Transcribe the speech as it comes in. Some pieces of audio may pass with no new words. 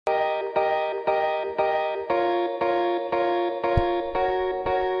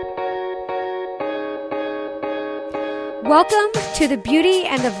Welcome to the Beauty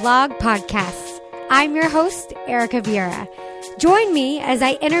and the Vlog podcast. I'm your host, Erica Vieira. Join me as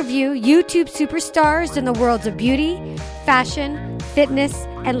I interview YouTube superstars in the worlds of beauty, fashion, fitness,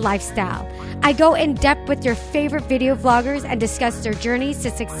 and lifestyle. I go in depth with your favorite video vloggers and discuss their journeys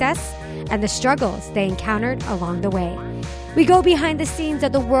to success and the struggles they encountered along the way. We go behind the scenes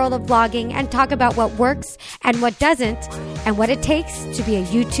of the world of vlogging and talk about what works and what doesn't, and what it takes to be a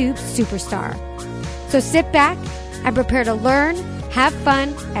YouTube superstar. So sit back and prepare to learn, have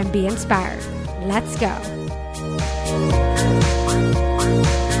fun, and be inspired. Let's go.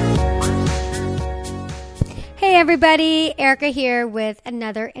 Hey everybody, Erica here with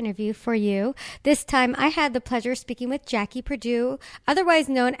another interview for you. This time I had the pleasure of speaking with Jackie Perdue, otherwise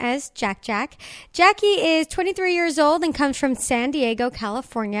known as Jack. Jackie is 23 years old and comes from San Diego,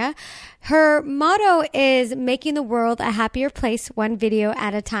 California. Her motto is making the world a happier place one video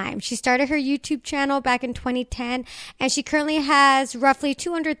at a time. She started her YouTube channel back in 2010, and she currently has roughly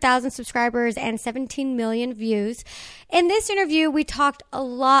 200,000 subscribers and 17 million views. In this interview, we talked a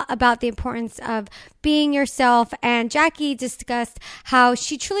lot about the importance of being yourself, and Jackie discussed how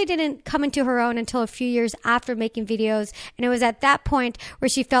she truly didn't come into her own until a few years after making videos, and it was at that point where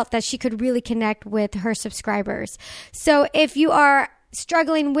she felt that she could really connect with her subscribers. So if you are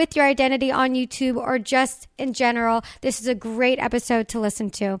struggling with your identity on YouTube or just in general, this is a great episode to listen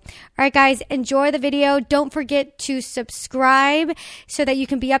to. All right, guys, enjoy the video. Don't forget to subscribe so that you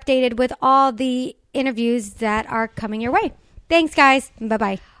can be updated with all the interviews that are coming your way. Thanks, guys.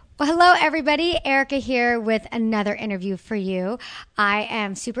 Bye-bye. Well, hello, everybody. Erica here with another interview for you. I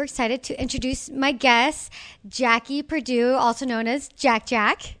am super excited to introduce my guest, Jackie Perdue, also known as Jack.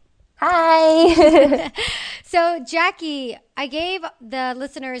 Hi. So, Jackie, I gave the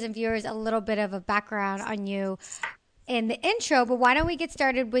listeners and viewers a little bit of a background on you in the intro, but why don't we get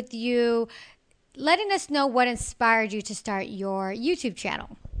started with you letting us know what inspired you to start your YouTube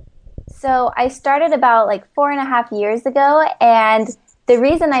channel? So I started about 4.5 years ago, and the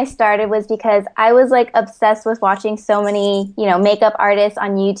reason I started was because I was obsessed with watching so many, makeup artists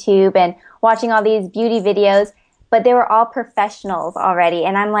on YouTube and watching all these beauty videos, but they were all professionals already.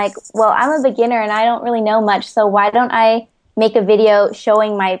 And I'm like, well, I'm a beginner and I don't really know much, so why don't I make a video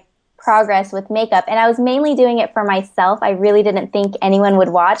showing my progress with makeup? And I was mainly doing it for myself. I really didn't think anyone would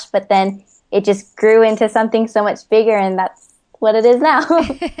watch, but then it just grew into something so much bigger, and that's what it is now.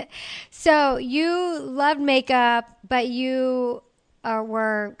 So you loved makeup, but you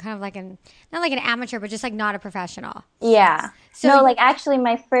were kind of not like an amateur, but just not a professional. Yeah. So no, actually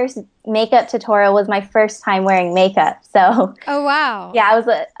my first makeup tutorial was my first time wearing makeup. So. Oh, wow. Yeah, I was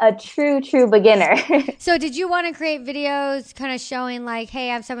a true beginner. So did you want to create videos kind of showing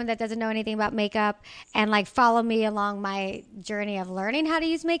hey, I'm someone that doesn't know anything about makeup, and follow me along my journey of learning how to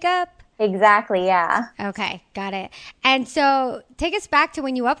use makeup? Exactly, yeah. Okay, got it. And so take us back to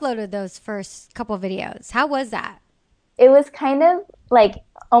when you uploaded those first couple videos. How was that? It was kind of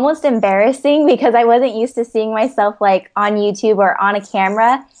almost embarrassing because I wasn't used to seeing myself on YouTube or on a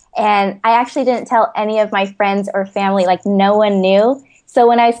camera. And I actually didn't tell any of my friends or family, no one knew. So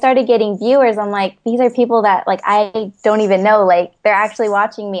when I started getting viewers, I'm like, these are people that I don't even know, they're actually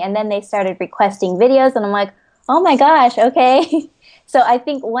watching me. And then they started requesting videos and I'm like, oh my gosh, okay. So I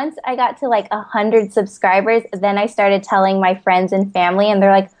think once I got to 100 subscribers, then I started telling my friends and family, and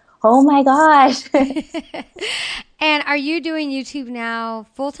they're like, oh my gosh. And are you doing YouTube now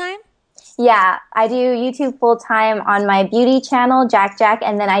full time? Yeah, I do YouTube full time on my beauty channel, Jack,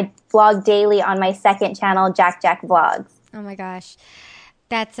 and then I vlog daily on my second channel, Jack Vlogs. Oh my gosh.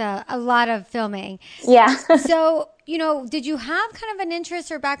 That's a lot of filming. Yeah. So, did you have kind of an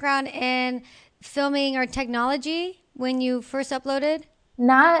interest or background in filming or technology when you first uploaded?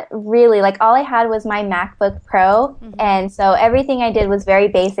 Not really. All I had was my MacBook Pro. Mm-hmm. And so everything I did was very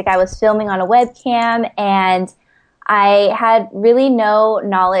basic. I was filming on a webcam, and I had really no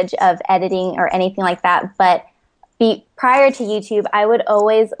knowledge of editing or anything like that. But prior to YouTube, I would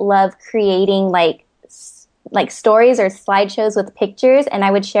always love creating stories or slideshows with pictures, and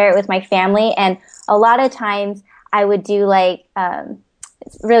I would share it with my family. And a lot of times I would do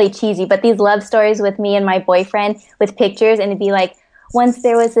it's really cheesy, but these love stories with me and my boyfriend with pictures, and it'd be once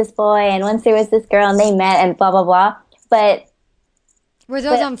there was this boy and once there was this girl and they met and blah, blah, blah. But were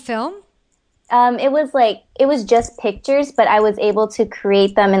those on film? It was just pictures, but I was able to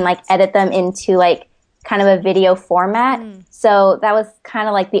create them and edit them into kind of a video format. Mm. So that was kind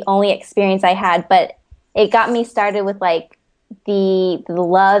of the only experience I had, but it got me started with the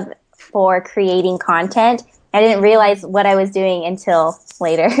love for creating content. I didn't realize what I was doing until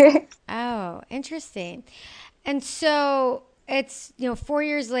later. Oh, interesting. And so it's, 4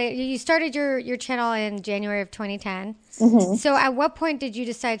 years later. You started your channel in January of 2010. Mm-hmm. So at what point did you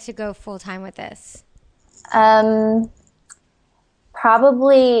decide to go full time with this?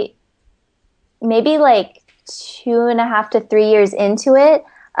 Probably maybe like 2.5 to 3 years into it.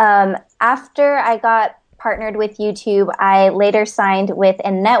 After I got partnered with YouTube, I later signed with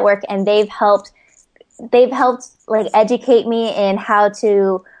a network, and they've helped like educate me in how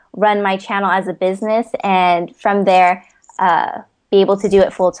to run my channel as a business, and from there be able to do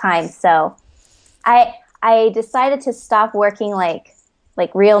it full time. So I decided to stop working like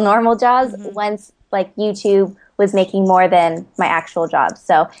real normal jobs once like YouTube was making more than my actual job.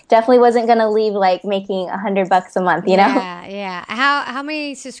 So definitely wasn't going to leave like making $100 a month, you know? Yeah. How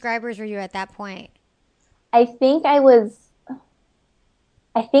many subscribers were you at that point? I think I was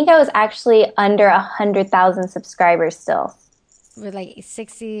actually under 100,000 subscribers still. With like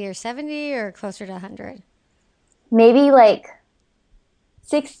 60 or 70 or closer to 100? Maybe like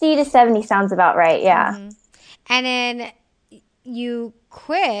 60 to 70 sounds about right. Yeah. Mm-hmm. And then you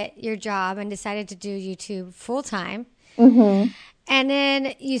quit your job and decided to do YouTube full time. Mm-hmm. And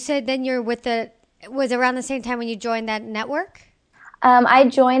then you said then you're with was around the same time when you joined that network? I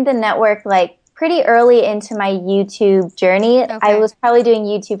joined the network like pretty early into my YouTube journey. Okay. I was probably doing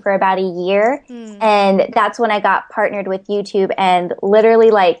YouTube for about a year, and that's when I got partnered with YouTube, and literally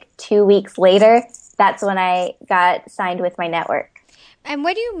like 2 weeks later, that's when I got signed with my network. And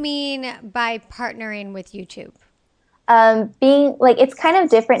what do you mean by partnering with YouTube? Being like, it's kind of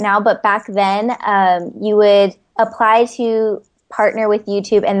different now, but back then, you would apply to partner with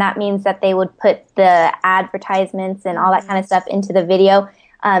YouTube, and that means that they would put the advertisements and all that kind of stuff into the video,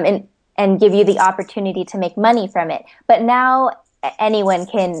 and give you the opportunity to make money from it. But now anyone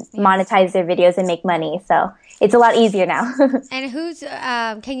can monetize their videos and make money, so it's a lot easier now.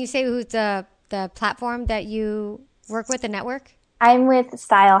 And can you say who's the platform that you work with, the network? I'm with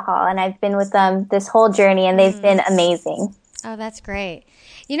Style Hall, and I've been with them this whole journey, and they've been amazing. Oh, that's great.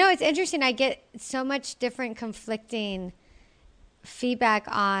 It's interesting. I get so much different conflicting feedback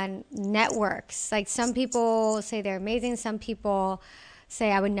on networks. Like some people say they're amazing. Some people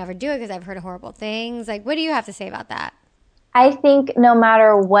say I would never do it because I've heard horrible things. Like, what do you have to say about that? I think no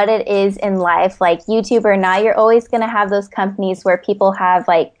matter what it is in life, like YouTube or not, you're always going to have those companies where people have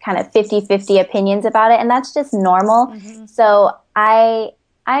like kind of 50-50 opinions about it. And that's just normal. Mm-hmm. So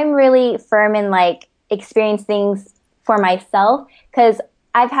I'm really firm in like experience things for myself, because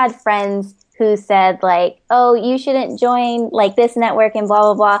I've had friends who said like, oh, you shouldn't join like this network and blah,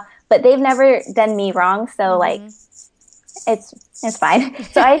 blah, blah. But they've never done me wrong. So like, it's fine.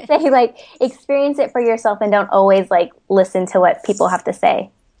 So I say like experience it for yourself and don't always like listen to what people have to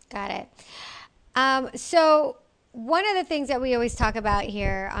say. Got it. So one of the things that we always talk about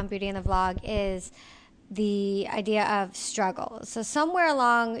here on Beauty in the Vlog is the idea of struggle. So somewhere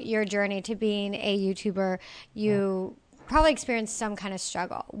along your journey to being a YouTuber, you probably experienced some kind of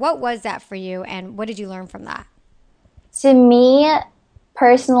struggle. What was that for you, and what did you learn from that? To me,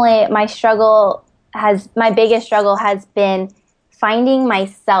 personally, my biggest struggle has been finding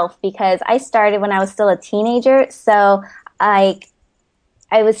myself, because I started when I was still a teenager. So I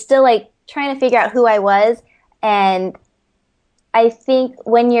was still like trying to figure out who I was. And I think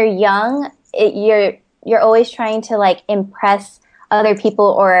when you're young, you're always trying to like impress other people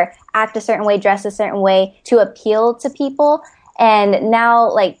or act a certain way, dress a certain way to appeal to people. And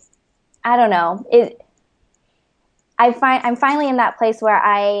now, like, I don't know, I'm finally in that place where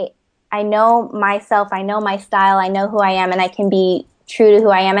I know myself, I know my style, I know who I am, and I can be true to who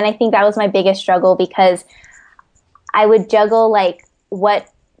I am. And I think that was my biggest struggle, because I would juggle like, what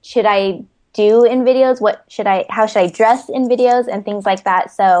should I do in videos? How should I dress in videos and things like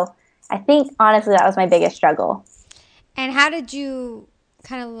that. So I think honestly that was my biggest struggle. And how did you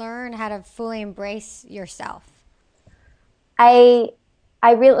kind of learn how to fully embrace yourself? I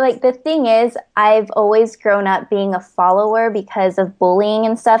really, like, the thing is, I've always grown up being a follower because of bullying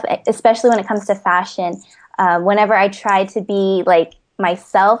and stuff, especially when it comes to fashion. Whenever I tried to be like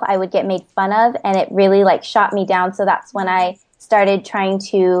myself, I would get made fun of, and it really like shot me down. So that's when I started trying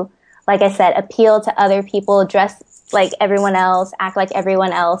to, like I said, appeal to other people, dress like everyone else, act like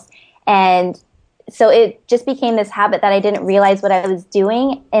everyone else. And so it just became this habit that I didn't realize what I was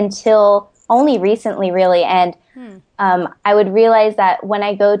doing until only recently, really. And I would realize that when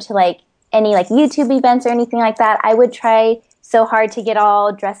I go to like any like YouTube events or anything like that, I would try so hard to get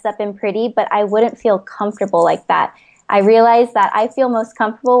all dressed up and pretty, but I wouldn't feel comfortable like that. I realized that I feel most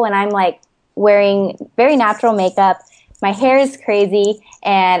comfortable when I'm like wearing very natural makeup, my hair is crazy,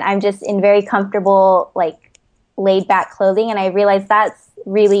 and I'm just in very comfortable, like laid back clothing. And I realized that's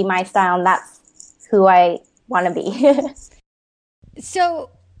really my style, and that's who I want to be. So,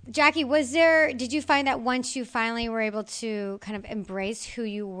 Jackie, did you find that once you finally were able to kind of embrace who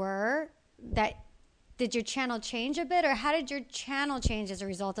you were, did your channel change a bit, or how did your channel change as a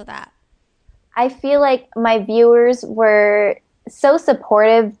result of that? I feel like my viewers were so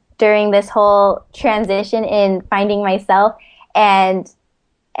supportive during this whole transition in finding myself, and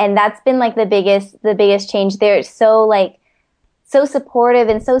that's been like the biggest change. They're so supportive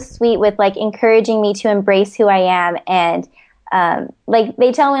and so sweet with like encouraging me to embrace who I am, and like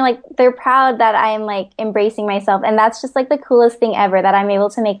they tell me like they're proud that I'm like embracing myself, and that's just like the coolest thing ever, that I'm able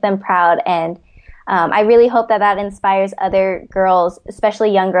to make them proud. And I really hope that inspires other girls,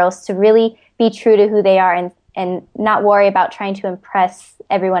 especially young girls, to really be true to who they are and not worry about trying to impress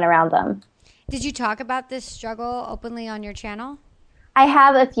everyone around them. Did you talk about this struggle openly on your channel? I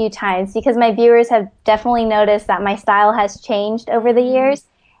have a few times, because my viewers have definitely noticed that my style has changed over the years.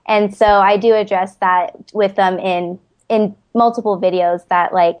 And so I do address that with them in multiple videos,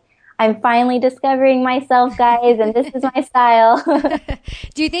 that like, I'm finally discovering myself, guys, and this is my style.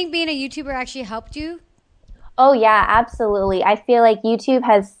 Do you think being a YouTuber actually helped you? Oh yeah, absolutely. I feel like YouTube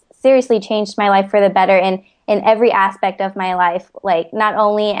has seriously changed my life for the better in every aspect of my life. Like, not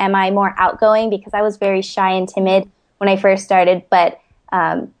only am I more outgoing, because I was very shy and timid when I first started, but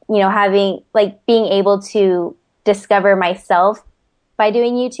being able to discover myself by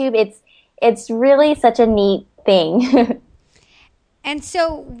doing YouTube, it's really such a neat thing. And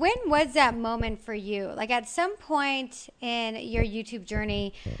so when was that moment for you? Like, at some point in your YouTube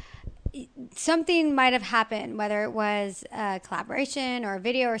journey, something might have happened, whether it was a collaboration or a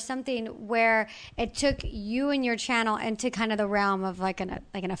video or something, where it took you and your channel into kind of the realm of like an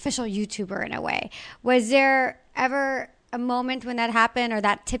official YouTuber in a way. Was there ever a moment when that happened, or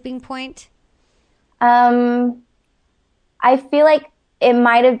that tipping point? I feel like it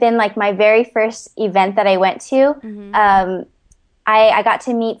might have been like my very first event that I went to. Mm-hmm. I got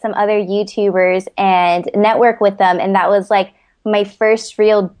to meet some other YouTubers and network with them, and that was like my first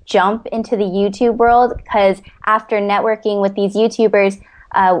real jump into the YouTube world, because after networking with these YouTubers,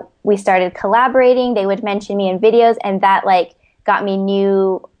 we started collaborating. They would mention me in videos, and that like got me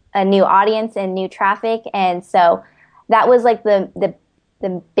a new audience and new traffic. And so that was like the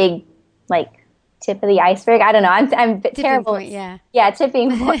big like tip of the iceberg. I don't know. I'm terrible. Point, yeah. Yeah,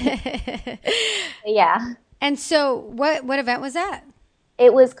 tipping point. Yeah. And so what event was that?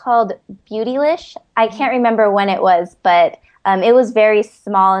 It was called Beautylish. I can't remember when it was, but it was very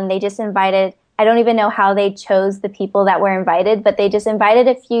small, and they just invited, I don't even know how they chose the people that were invited, but they just invited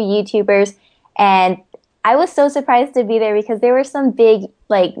a few YouTubers, and I was so surprised to be there, because there were some big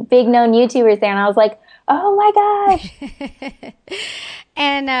known YouTubers there, and I was like, oh my gosh.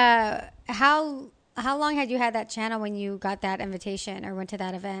 And how long had you had that channel when you got that invitation or went to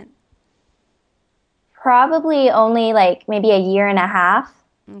that event? Probably only like maybe a year and a half.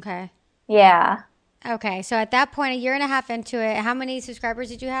 Okay. Yeah. Okay. So at that point, a year and a half into it, how many subscribers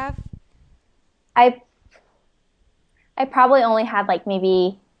did you have? I probably only had like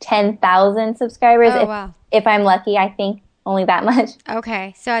maybe 10,000 subscribers. Oh, wow. If I'm lucky, I think only that much.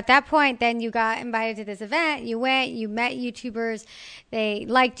 Okay. So at that point, then you got invited to this event. You went, you met YouTubers. They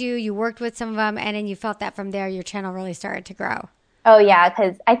liked you. You worked with some of them. And then you felt that from there, your channel really started to grow. Oh, yeah.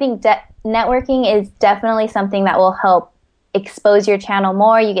 Because I think networking is definitely something that will help expose your channel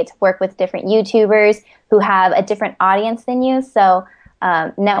more. You get to work with different YouTubers who have a different audience than you. So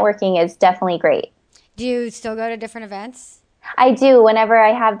networking is definitely great. Do you still go to different events? I do, whenever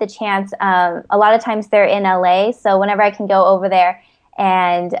I have the chance. A lot of times they're in LA, so whenever I can go over there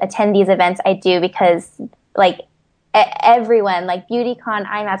and attend these events, I do, because like everyone, like BeautyCon,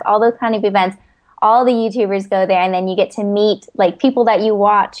 IMAX, all those kind of events, all the YouTubers go there, and then you get to meet like people that you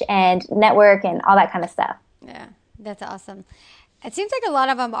watch and network and all that kind of stuff. Yeah, that's awesome. It seems like a lot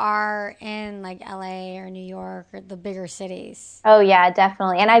of them are in like LA or New York or the bigger cities. Oh yeah,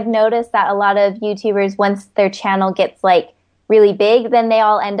 definitely. And I've noticed that a lot of YouTubers, once their channel gets like really big, then they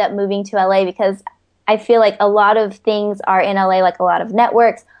all end up moving to LA, because I feel like a lot of things are in LA, like a lot of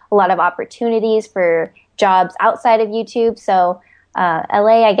networks, a lot of opportunities for jobs outside of YouTube. So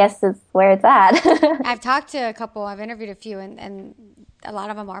LA, I guess, is where it's at. I've talked to a couple, I've interviewed a few, and a lot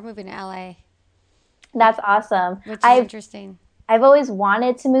of them are moving to LA. That's awesome. Which is interesting. I've always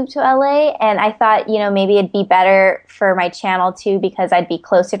wanted to move to LA, and I thought, maybe it'd be better for my channel too, because I'd be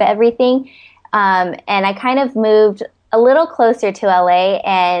closer to everything. And I kind of moved a little closer to LA,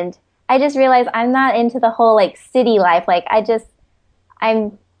 and I just realized I'm not into the whole like city life. Like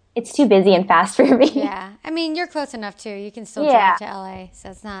it's too busy and fast for me. Yeah. I mean, you're close enough too. You can still drive to LA, so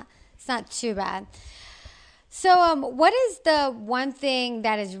it's not too bad. So what is the one thing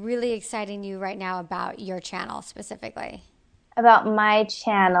that is really exciting you right now about your channel specifically? About my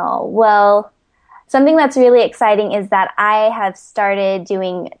channel. Well, something that's really exciting is that I have started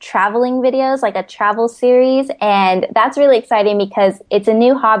doing traveling videos, like a travel series, and that's really exciting because it's a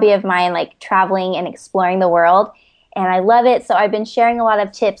new hobby of mine, like traveling and exploring the world, and I love it. So I've been sharing a lot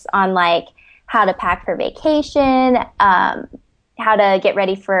of tips on like how to pack for vacation, how to get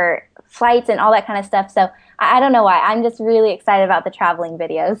ready for flights and all that kind of stuff. So I don't know why. I'm just really excited about the traveling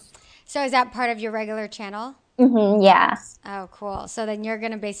videos. So is that part of your regular channel? Yeah. Oh, cool. So then you're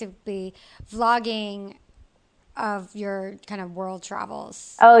going to basically vlogging of your kind of world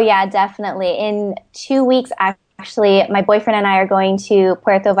travels. Oh, yeah, definitely. In 2 weeks, actually, my boyfriend and I are going to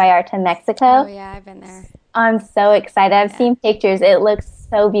Puerto Vallarta, Mexico. Oh, yeah, I've been there. I'm so excited. I've seen pictures. It looks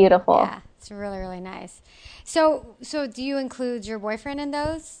so beautiful. Yeah, it's really, really nice. So do you include your boyfriend in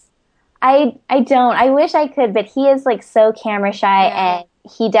those? I don't. I wish I could, but he is like so camera shy, and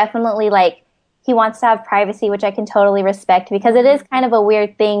he definitely like he wants to have privacy, which I can totally respect because it is kind of a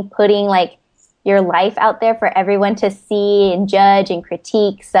weird thing putting like your life out there for everyone to see and judge and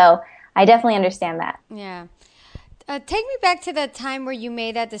critique. So I definitely understand that. Yeah. Take me back to the time where you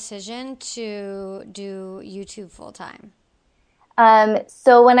made that decision to do YouTube full time.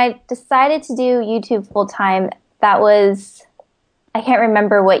 So when I decided to do YouTube full time, that was, I can't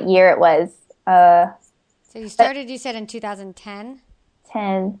remember what year it was. So you started, you said in 2010?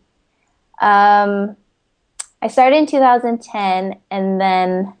 10. I started in 2010, and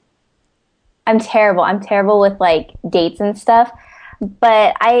then I'm terrible. I'm terrible with like dates and stuff.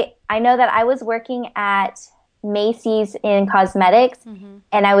 But I know that I was working at Macy's in cosmetics,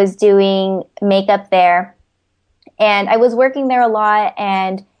 and I was doing makeup there. And I was working there a lot,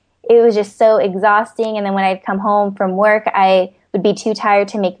 and it was just so exhausting. And then when I'd come home from work, I would be too tired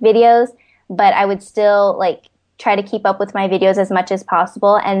to make videos, but I would still like try to keep up with my videos as much as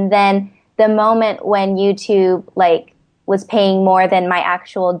possible. And then the moment when YouTube like was paying more than my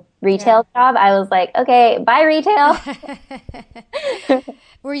actual retail job, I was like, okay, bye retail.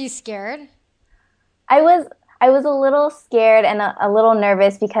 Were you scared? I was a little scared and a little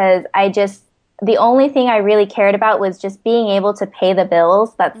nervous because the only thing I really cared about was just being able to pay the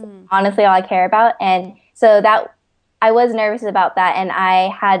bills. That's honestly all I care about. And so that I was nervous about that, and I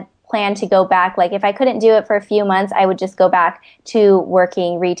had planned to go back. Like if I couldn't do it for a few months, I would just go back to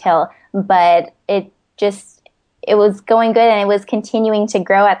working retail. But it was going good, and it was continuing to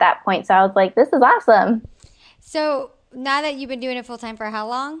grow at that point. So I was like, this is awesome. So now that you've been doing it full time for how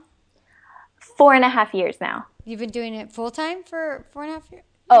long? 4.5 years now. You've been doing it full time for 4.5 years?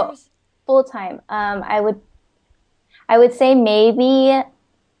 Oh, full time. I would say maybe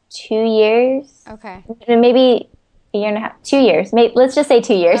 2 years. Okay. Maybe a year and a half. 2 years. Let's just say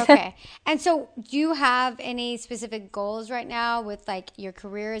 2 years. Okay. And so do you have any specific goals right now with like your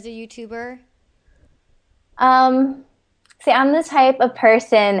career as a YouTuber? See, I'm the type of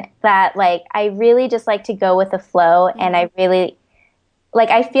person that like I really just like to go with the flow, and I really like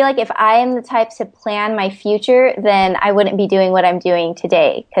I feel like if I am the type to plan my future, then I wouldn't be doing what I'm doing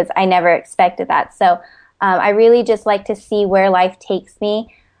today because I never expected that. So I really just like to see where life takes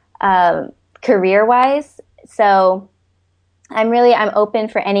me career-wise. So I'm open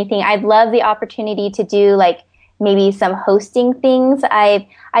for anything. I'd love the opportunity to do like maybe some hosting things.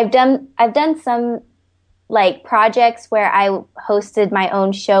 I've done some like projects where I hosted my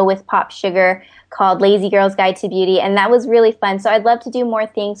own show with Pop Sugar called Lazy Girl's Guide to Beauty, and that was really fun. So I'd love to do more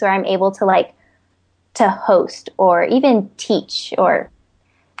things where I'm able to host or even teach or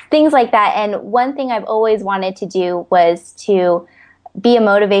things like that. And one thing I've always wanted to do was to be a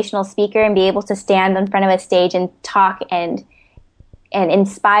motivational speaker and be able to stand in front of a stage and talk and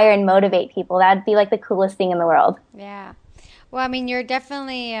inspire and motivate people. That'd be like the coolest thing in the world. Yeah. Well, I mean, you're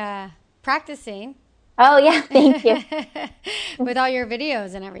definitely practicing. Oh, yeah. Thank you. With all your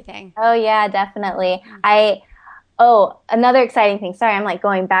videos and everything. Oh, yeah, definitely. Another exciting thing. Sorry, I'm like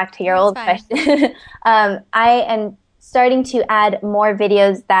going back to your old question. I am starting to add more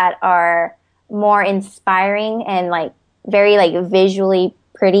videos that are more inspiring and like very like visually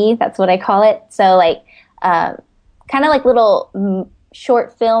pretty. That's what I call it. So like kind of like little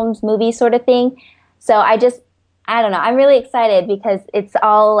short films, movie sort of thing. So I don't know. I'm really excited because it's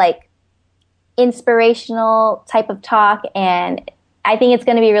all like inspirational type of talk, and I think it's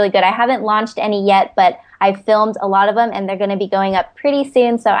going to be really good. I haven't launched any yet, but I've filmed a lot of them, and they're going to be going up pretty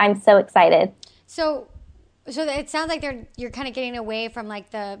soon, so I'm so excited. So it sounds like you're kind of getting away from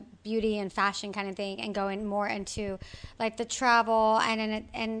like the beauty and fashion kind of thing and going more into like the travel,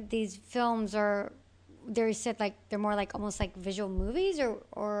 and these films are, they said like they're more like almost like visual movies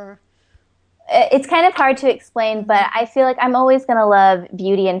or It's kind of hard to explain, but I feel like I'm always going to love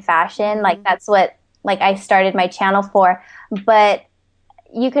beauty and fashion. Like that's what like I started my channel for, but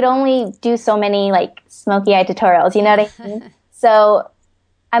you could only do so many like smoky eye tutorials, you know what I mean? So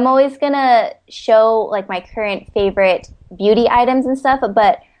I'm always gonna show like my current favorite beauty items and stuff,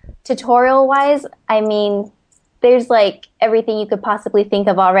 but tutorial wise, I mean, there's like everything you could possibly think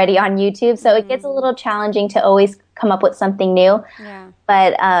of already on YouTube. So it gets a little challenging to always come up with something new. Yeah.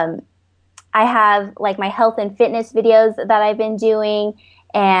 But I have like my health and fitness videos that I've been doing,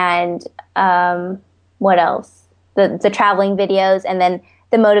 and what else? The traveling videos, and then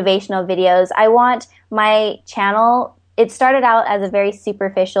the motivational videos. I want my channel, it started out as a very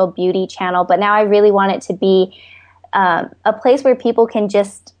superficial beauty channel, but now I really want it to be a place where people can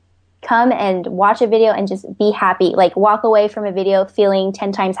just come and watch a video and just be happy, like walk away from a video feeling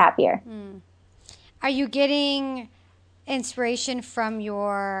 10 times happier. Are you getting inspiration from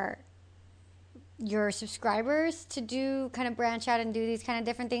your subscribers to do kind of branch out and do these kind of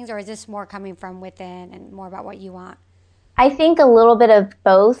different things, or is this more coming from within and more about what you want? I think a little bit of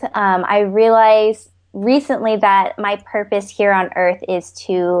both. I realized recently that my purpose here on earth is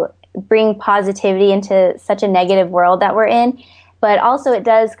to bring positivity into such a negative world that we're in. But also it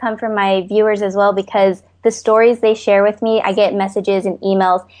does come from my viewers as well, because the stories they share with me, I get messages and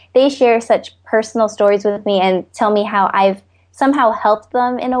emails. They share such personal stories with me and tell me how I've somehow helped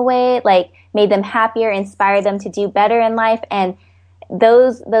them in a way, like made them happier, inspired them to do better in life. And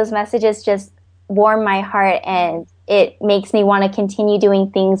those messages just warm my heart, and it makes me want to continue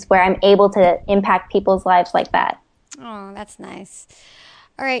doing things where I'm able to impact people's lives like that. Oh, that's nice.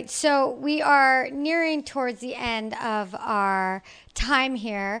 All right, so we are nearing towards the end of our time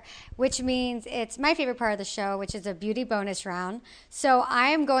here, which means it's my favorite part of the show, which is a beauty bonus round. So I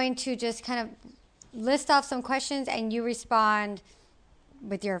am going to just kind of list off some questions, and you respond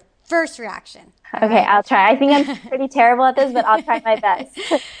with your first reaction. Okay, right? I'll try. I think I'm pretty terrible at this, but I'll try my best.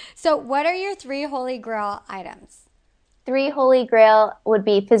 So what are your 3 holy grail items? 3 holy grail would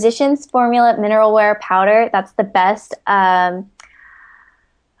be Physicians Formula Mineral Wear Powder. That's the best.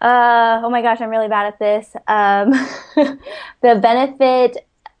 Oh my gosh, I'm really bad at this. The Benefit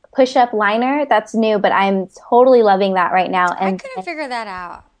Push-Up Liner, that's new, but I'm totally loving that right now. And I couldn't figure that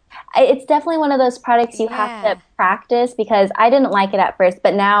out. It's definitely one of those products you have to practice, because I didn't like it at first,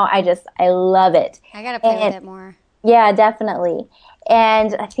 but now I love it. I got to play with it more. Yeah, definitely.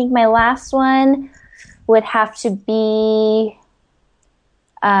 And I think my last one would have to be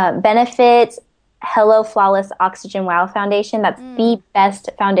Benefit Hello Flawless Oxygen Wow Foundation. That's the best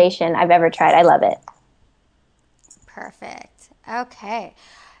foundation I've ever tried. I love it. Perfect. Okay.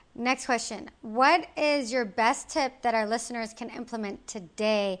 Next question. What is your best tip that our listeners can implement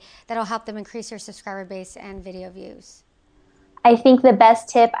today that'll help them increase their subscriber base and video views? I think the best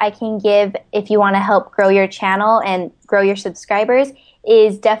tip I can give if you want to help grow your channel and grow your subscribers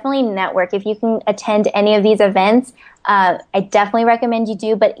is definitely network. If you can attend any of these events, I definitely recommend you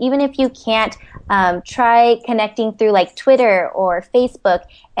do. But even if you can't, try connecting through like Twitter or Facebook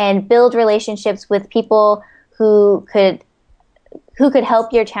and build relationships with people who could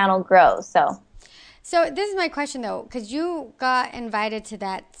help your channel grow. So this is my question though, because you got invited to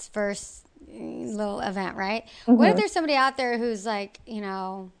that first little event, right? Mm-hmm. What if there's somebody out there who's like, in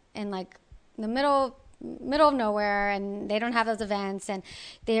like the middle of nowhere, and they don't have those events, and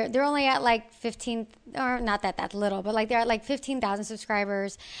they're only at like 15, or not that little, but like they're at like 15,000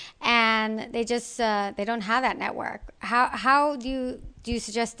 subscribers, and they just they don't have that network. How do you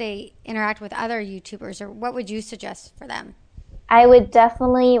suggest they interact with other YouTubers, or what would you suggest for them? I would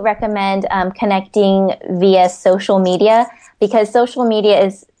definitely recommend connecting via social media, because social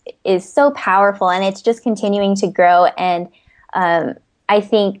media is so powerful, and it's just continuing to grow. And I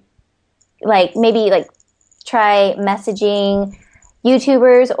think maybe try messaging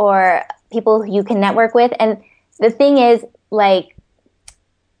YouTubers or people you can network with. And the thing is,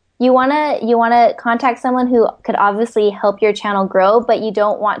 you wanna contact someone who could obviously help your channel grow, but you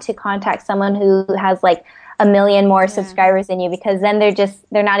don't want to contact someone who has like 1 million more subscribers than you, because then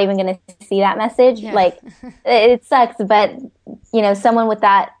they're not even going to see that message. Yeah. It sucks, but someone with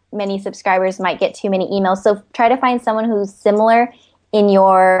that many subscribers might get too many emails. So try to find someone who's similar in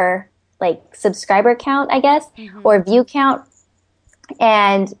your subscriber count, I guess, or view count,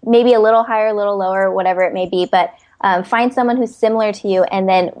 and maybe a little higher, a little lower, whatever it may be. But find someone who's similar to you, and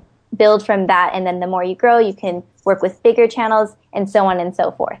then build from that. And then the more you grow, you can work with bigger channels, and so on and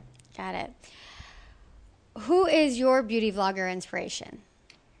so forth. Got it. Who is your beauty vlogger inspiration?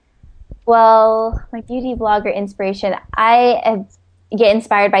 Well, my beauty vlogger inspiration, I get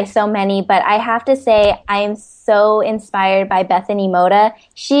inspired by so many, but I have to say I am so inspired by Bethany Moda.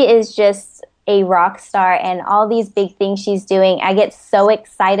 She is just a rock star and all these big things she's doing. I get so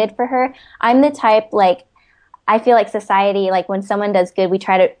excited for her. I'm the type, like, I feel like society, like when someone does good, we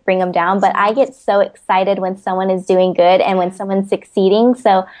try to bring them down, but I get so excited when someone is doing good and when someone's succeeding.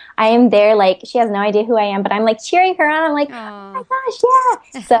 So I am there, like, she has no idea who I am, but I'm like cheering her on. I'm like, oh my gosh,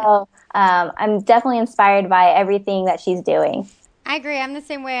 yeah. So I'm definitely inspired by everything that she's doing. I agree. I'm the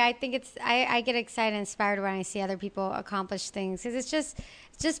same way. I think I get excited and inspired when I see other people accomplish things because it's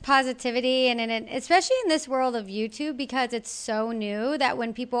just positivity. And especially in this world of YouTube, because it's so new that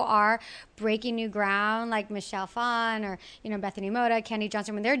when people are breaking new ground, like Michelle Phan or, Bethany Mota, Candy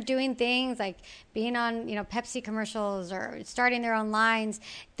Johnson, when they're doing things like being on, Pepsi commercials or starting their own lines,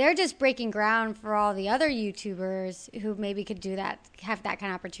 they're just breaking ground for all the other YouTubers who maybe could do that, have that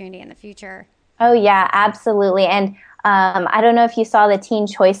kind of opportunity in the future. Oh, yeah, absolutely. And I don't know if you saw the Teen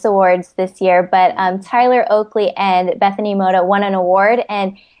Choice Awards this year, but Tyler Oakley and Bethany Mota won an award.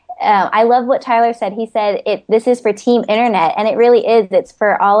 And I love what Tyler said. He said, this is for Team Internet. And it really is. It's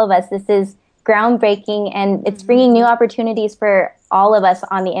for all of us. This is groundbreaking, and it's bringing new opportunities for all of us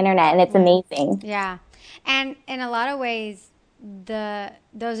on the Internet. And it's amazing. Yeah. And in a lot of ways,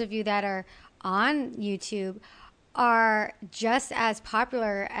 those of you that are on YouTube are just as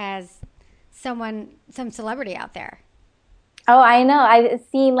popular as some celebrity out there. Oh, I know. I've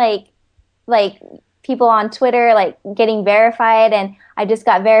seen like people on Twitter like getting verified, and I just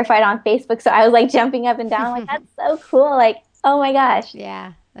got verified on Facebook, so I was like jumping up and down like, that's so cool. Like, oh my gosh.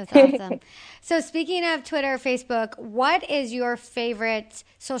 Yeah, that's awesome. So speaking of Twitter, Facebook, what is your favorite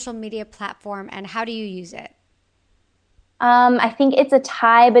social media platform and how do you use it? I think it's a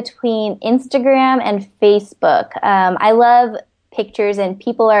tie between Instagram and Facebook. I love pictures, and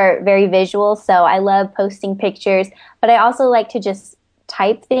people are very visual, so I love posting pictures, but I also like to just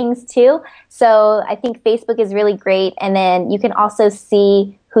type things too. So I think Facebook is really great, and then you can also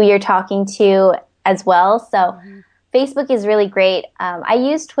see who you're talking to as well. So Facebook is really great. I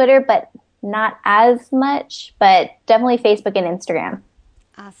use Twitter, but not as much, but definitely Facebook and Instagram.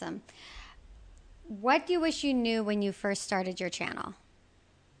 Awesome. What do you wish you knew when you first started your channel?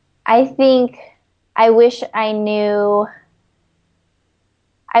 I think I wish I knew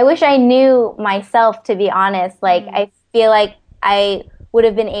myself, to be honest. Like, I feel like I would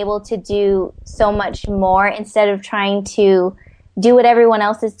have been able to do so much more instead of trying to do what everyone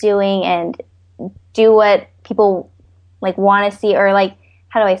else is doing and do what people like want to see, or like,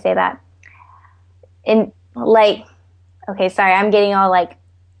 how do I say that? In like, okay, sorry, I'm getting all like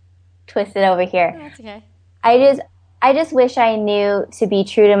twisted over here. Oh, that's okay. I just wish I knew to be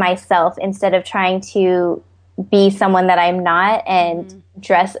true to myself instead of trying to be someone that I'm not and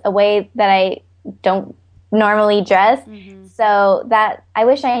dress a way that I don't normally dress. So that I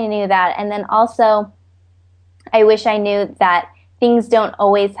wish I knew that. And then also I wish I knew that things don't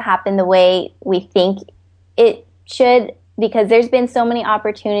always happen the way we think it should, because there's been so many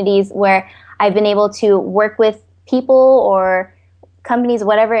opportunities where I've been able to work with people or companies,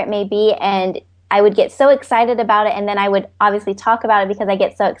 whatever it may be, and I would get so excited about it, and then I would obviously talk about it because I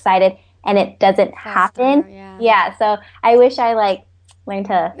get so excited, and it doesn't happen. Yeah, so I wish I like learned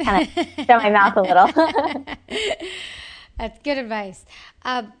to kind of shut my mouth a little. That's good advice.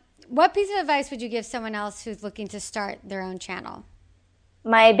 What piece of advice would you give someone else who's looking to start their own channel?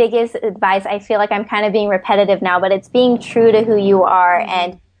 My biggest advice, I feel like I'm kind of being repetitive now, but it's being true to who you are.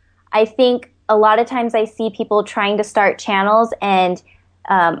 And I think a lot of times I see people trying to start channels, and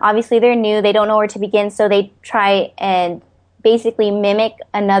obviously they're new, they don't know where to begin, so they try and basically mimic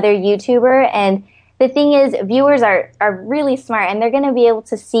another YouTuber. And the thing is, viewers are really smart, and they're going to be able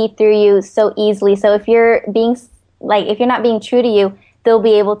to see through you so easily. So if you're not being true to you, they'll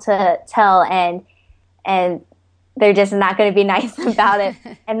be able to tell, and they're just not going to be nice about it.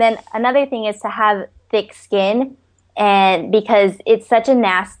 And then another thing is to have thick skin, and because it's such a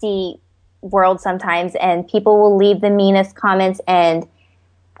nasty world sometimes, and people will leave the meanest comments, and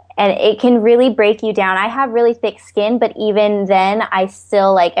it can really break you down. I have really thick skin, but even then I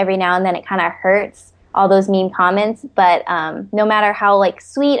still, like, every now and then it kind of hurts, all those mean comments. But no matter how like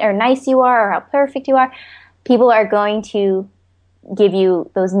sweet or nice you are or how perfect you are, people are going to give you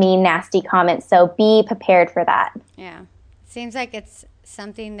those mean, nasty comments. So be prepared for that. Yeah. Seems like it's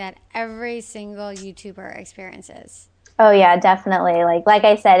something that every single YouTuber experiences. Oh yeah, definitely. Like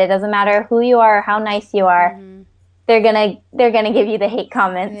I said, it doesn't matter who you are or how nice you are. They're gonna give you the hate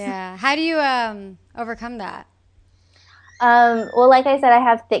comments. Yeah. How do you overcome that? Well, like I said, I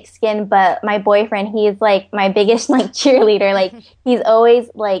have thick skin, but my boyfriend, he's like my biggest like cheerleader. Like, he's always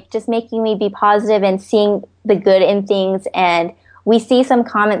like just making me be positive and seeing the good in things. And we see some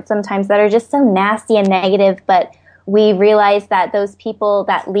comments sometimes that are just so nasty and negative, but we realized that those people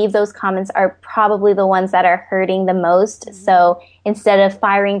that leave those comments are probably the ones that are hurting the most. Mm-hmm. So instead of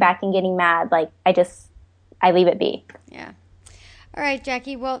firing back and getting mad, like I leave it be. Yeah. All right,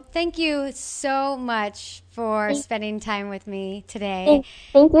 Jackie. Well, thank you so much for spending time with me today.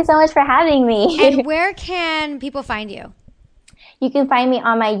 Thank you so much for having me. And where can people find you? You can find me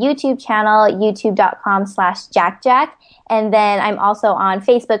on my YouTube channel, youtube.com/jackjack. And then I'm also on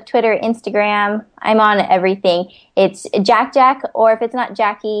Facebook, Twitter, Instagram. I'm on everything. It's Jack, or if it's not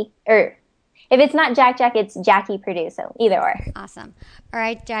Jackie, or if it's not Jack, it's Jackie Perdue. So either or. Awesome. All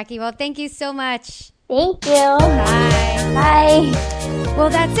right, Jackie. Well, thank you so much. Thank you. Bye. Bye. Well,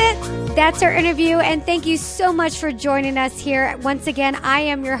 that's it. That's our interview, and thank you so much for joining us here. Once again, I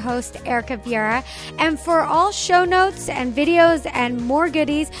am your host, Erica Vieira, and for all show notes and videos and more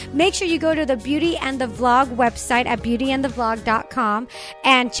goodies, make sure you go to the Beauty and the Vlog website at beautyandthevlog.com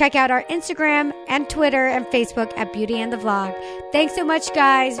and check out our Instagram and Twitter and Facebook at Beauty and the Vlog. Thanks so much,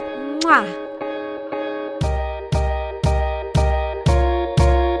 guys. Mwah.